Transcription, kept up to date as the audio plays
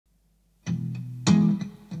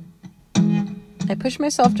I push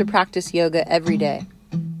myself to practice yoga every day.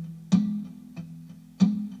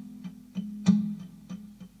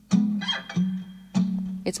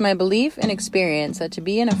 It's my belief and experience that to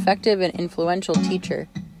be an effective and influential teacher,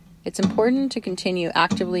 it's important to continue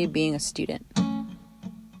actively being a student.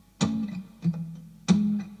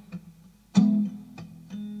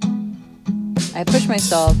 I push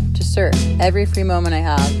myself to surf every free moment I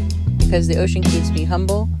have because the ocean keeps me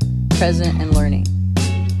humble, present, and learning.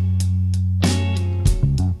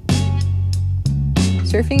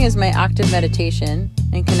 Surfing is my active meditation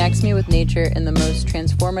and connects me with nature in the most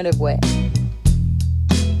transformative way.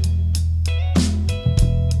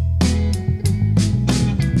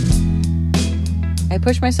 I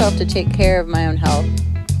push myself to take care of my own health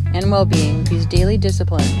and well-being with these daily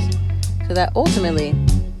disciplines so that ultimately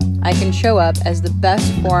I can show up as the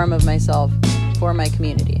best form of myself for my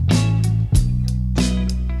community.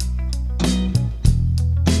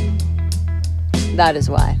 That is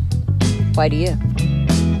why. Why do you?